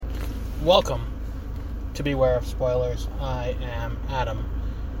Welcome to Beware of Spoilers. I am Adam.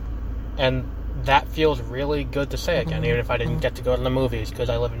 And that feels really good to say again, even if I didn't get to go to the movies,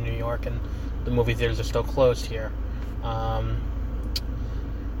 because I live in New York and the movie theaters are still closed here.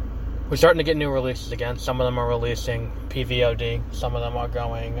 We're starting to get new releases again. Some of them are releasing PVOD. Some of them are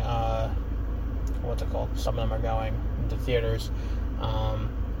going, Some of them are going into theaters.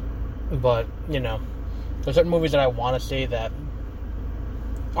 But, there's certain movies that I want to see that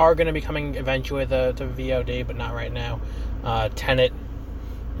are going to be coming eventually to VOD, but not right now. Tenet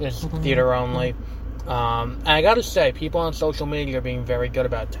is theater only. And I gotta say, people on social media are being very good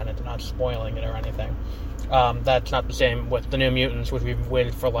about Tenet. They're not spoiling it or anything. That's not the same with The New Mutants, which we've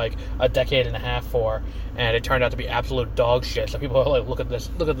waited for like a decade and a half for, and it turned out to be absolute dog shit. So people are like, look at this,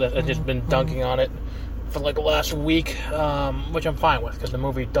 and just been dunking on it for like the last week, which I'm fine with, because the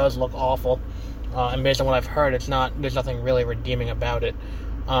movie does look awful. And based on what I've heard, there's nothing really redeeming about it.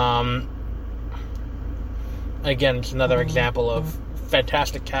 Again, it's another example of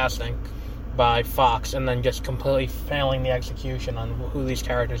fantastic casting by Fox, and then just completely failing the execution on who these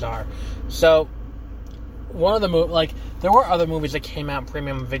characters are. So, one of the there were other movies that came out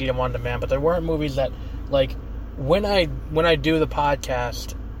premium video on demand, but there weren't movies that, when I do the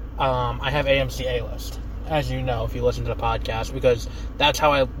podcast, I have AMC A-List, as you know, if you listen to the podcast, because that's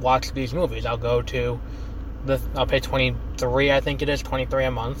how I watch these movies. I'll go to I'll pay $23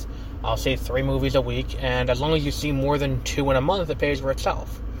 a month. I'll see 3 movies a week, and as long as you see more than 2 in a month, it pays for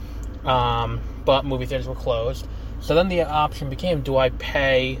itself. But movie theaters were closed. So then the option became, do I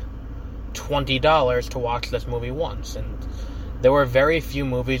pay $20 to watch this movie once? And there were very few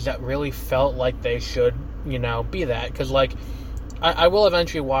movies that really felt like they should, be that. Because, I will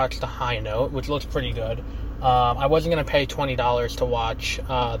eventually watch The High Note, which looks pretty good. I wasn't going to pay $20 to watch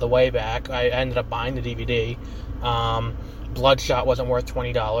The Way Back. I ended up buying the DVD. Bloodshot wasn't worth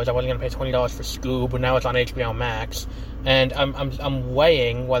 $20. I wasn't going to pay $20 for Scoob, but now it's on HBO Max. And I'm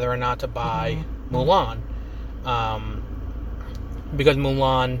weighing whether or not to buy Mulan. Because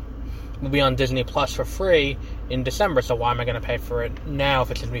Mulan will be on Disney Plus for free in December, so why am I going to pay for it now if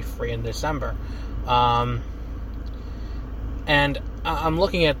it's going to be free in December? And I'm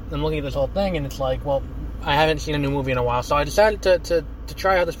looking at this whole thing, and it's like, well, I haven't seen a new movie in a while, so I decided to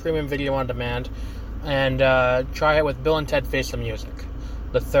try out this premium video on demand and try it with Bill and Ted Face the Music,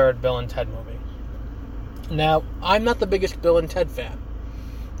 the third Bill and Ted movie. Now, I'm not the biggest Bill and Ted fan,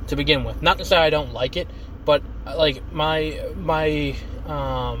 to begin with. Not to say I don't like it, but, my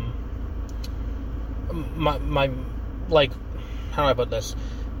how do I put this?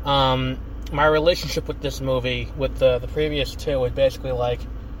 My relationship with this movie, with the previous two, is basically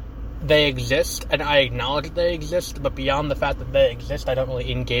they exist, and I acknowledge that they exist, but beyond the fact that they exist, I don't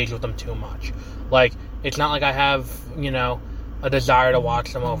really engage with them too much. It's not like I have, a desire to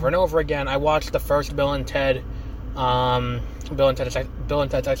watch them over and over again. I watched the first Bill and Ted's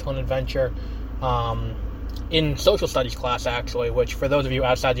Excellent Adventure, in social studies class, actually, which, for those of you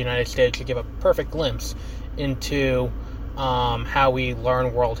outside the United States, should give a perfect glimpse into how we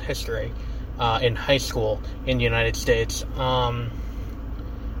learn world history in high school in the United States.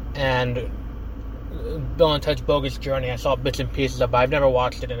 And Bill and Ted's Bogus Journey, I saw bits and pieces of, but I've never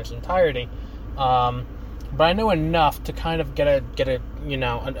watched it in its entirety. But I knew enough to kind of get a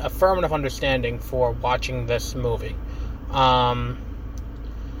firm enough understanding for watching this movie.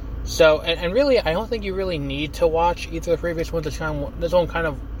 So, and really, I don't think you really need to watch either of the previous ones. This one kind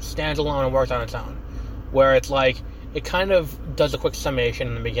of stands alone and works on its own. Where it's it kind of does a quick summation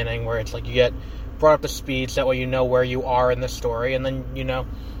in the beginning, where it's you get brought up to speed, so that way you know where you are in the story, and then,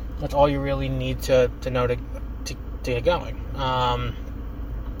 that's all you really need to know to get going.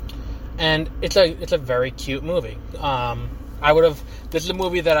 And it's a very cute movie. This is a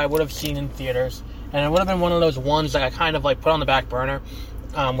movie that I would have seen in theaters, and it would have been one of those ones that I kind of put on the back burner,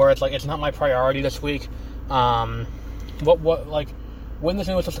 where it's not my priority this week. When this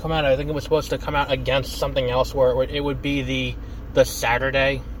movie was supposed to come out, I think it was supposed to come out against something else, where it would be the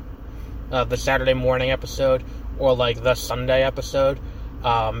Saturday morning episode, or the Sunday episode.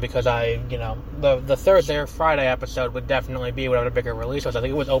 Because the Thursday or Friday episode would definitely be whatever the bigger release was. I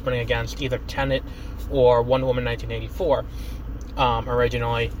think it was opening against either Tenet or Wonder Woman 1984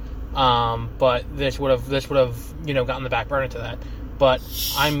 originally. But this would have gotten the back burner to that. But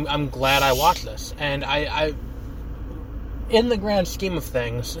I'm glad I watched this, and I in the grand scheme of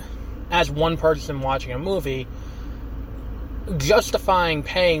things, as one person watching a movie, justifying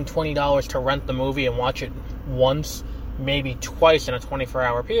paying $20 to rent the movie and watch it once, maybe twice in a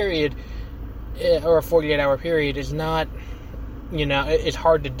 24-hour period, or a 48-hour period, is not, it's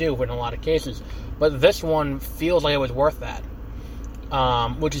hard to do in a lot of cases. But this one feels like it was worth that.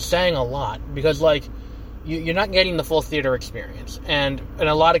 which is saying a lot, because, like, you're not getting the full theater experience. And in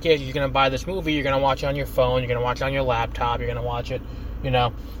a lot of cases, you're going to buy this movie, you're going to watch it on your phone, you're going to watch it on your laptop, you're going to watch it,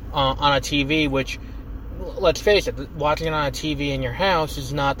 on a TV, which, let's face it, watching it on a TV in your house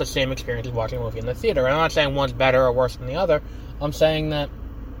is not the same experience as watching a movie in the theater. And I'm not saying one's better or worse than the other. I'm saying that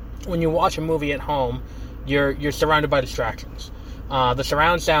when you watch a movie at home, you're surrounded by distractions. The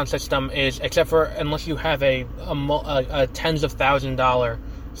surround sound system is, except for unless you have a tens of $1,000s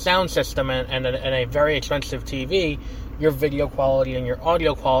sound system and a very expensive TV, your video quality and your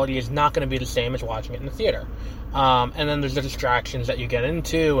audio quality is not going to be the same as watching it in the theater. And then there's the distractions that you get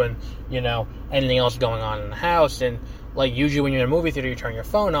into, and anything else going on in the house. And like usually when you're in a movie theater, you turn your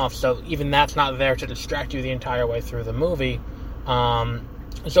phone off, so even that's not there to distract you the entire way through the movie.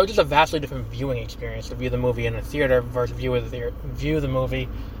 So it's just a vastly different viewing experience to view the movie in a theater versus view the movie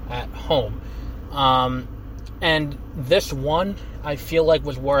at home. And this one, I feel like,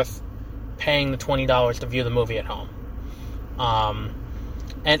 was worth paying the $20 to view the movie at home.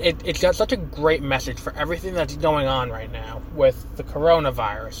 And it's got such a great message for everything that's going on right now with the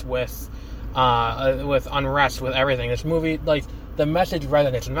coronavirus, with unrest, with everything. This movie, like, the message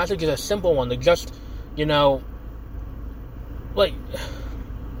resonates. The message is a simple one. They just, like,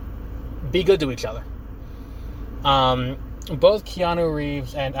 be good to each other. Both Keanu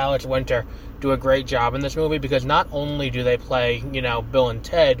Reeves and Alex Winter do a great job in this movie, because not only do they play, Bill and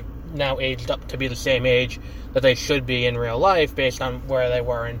Ted, now aged up to be the same age that they should be in real life based on where they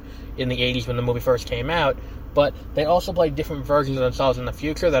were in the 80s when the movie first came out, but they also play different versions of themselves in the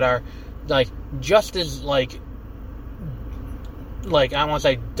future that are, like, just as, like, I don't want to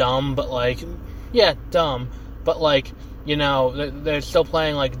say dumb, but, like, yeah, dumb, but, like, they're still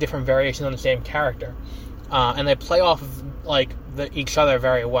playing, like, different variations on the same character. And they play off of, like, each other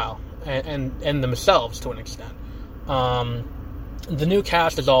very well, and themselves to an extent. The new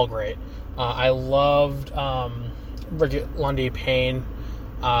cast is all great. I loved Bridget Lundy Payne.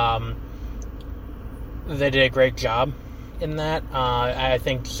 They did a great job in that. I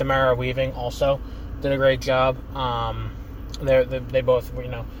think Samara Weaving also did a great job. They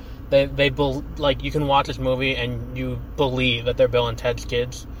both, like, you can watch this movie and you believe that they're Bill and Ted's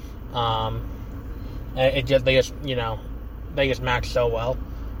kids. They just match so well.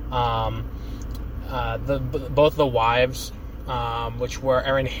 Both the wives, which were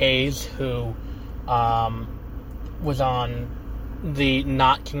Erin Hayes, who was on the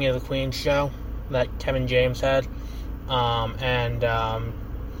Not King of the Queens show that Kevin James had, and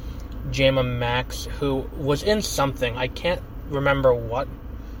Jayma Max, who was in something, I can't remember what,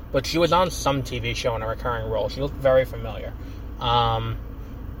 but she was on some TV show in a recurring role. She looked very familiar.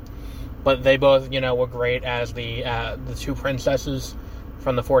 But they both, were great as the two princesses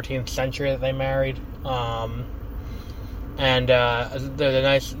from the 14th century that they married. And there's a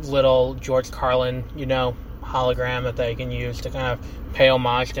nice little George Carlin, hologram that they can use to kind of pay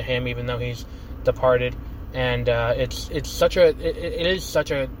homage to him, even though he's departed. And it's such a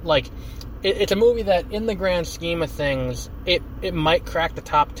movie that, in the grand scheme of things, it might crack the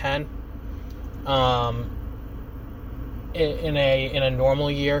top 10 in a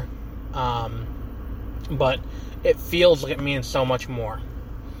normal year, but it feels like it means so much more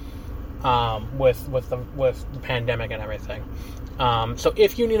with the pandemic and everything. So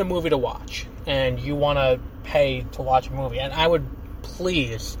if you need a movie to watch and you want to pay to watch a movie, and I would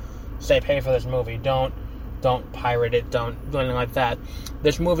please say pay for this movie, don't pirate it, don't do anything like that.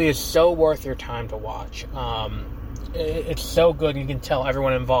 This movie is so worth your time to watch. It's so good. You can tell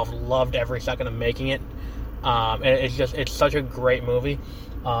everyone involved loved every second of making it. And it's such a great movie.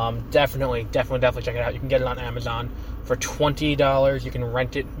 Definitely check it out. You can get it on Amazon for $20. You can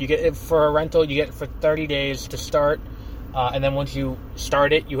rent it. You get it for a rental. You get it for 30 days to start, and then once you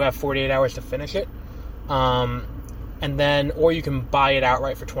start it, you have 48 hours to finish it. Or you can buy it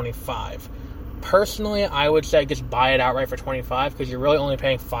outright for $25. Personally, I would say just buy it outright for $25, because you're really only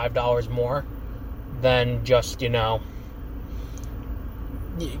paying $5 more than just, because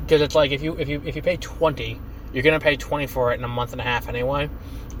it's like if you pay $20, you're going to pay $20 for it in a month and a half anyway,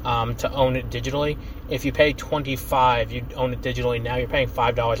 to own it digitally. If you pay $25, you own it digitally now, you're paying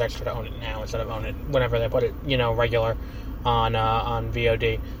 $5 extra to own it now instead of own it whenever they put it, regular on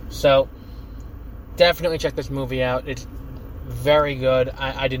VOD. So definitely check this movie out. It's very good.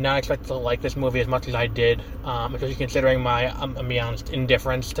 I did not expect to like this movie as much as I did, especially considering my, I'm gonna be honest,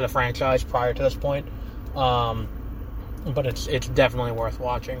 indifference to the franchise prior to this point. But it's definitely worth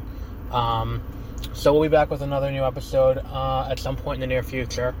watching. So we'll be back with another new episode at some point in the near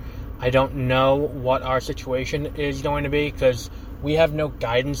future. I don't know what our situation is going to be, because we have no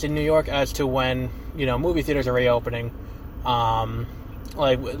guidance in New York as to when, movie theaters are reopening.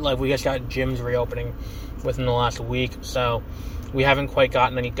 like we just got gyms reopening within the last week, so we haven't quite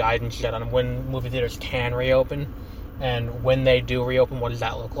gotten any guidance yet on when movie theaters can reopen, and when they do reopen, what does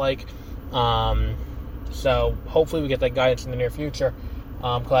that look like. So hopefully we get that guidance in the near future,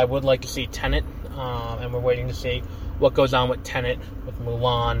 because I would like to see Tenet, and we're waiting to see what goes on with Tenet, with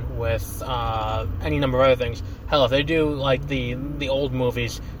Mulan, with any number of other things. Hell, if they do like the old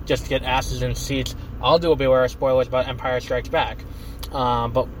movies just to get asses in seats, I'll do a beware of spoilers about Empire Strikes Back.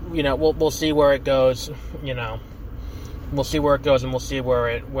 But we'll see where it goes. We'll see where it goes, and we'll see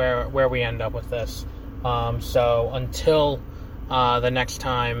where we end up with this. So until the next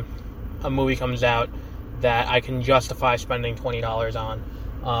time a movie comes out that I can justify spending $20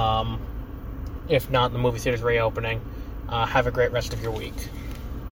 on, if not the movie theater's reopening, have a great rest of your week.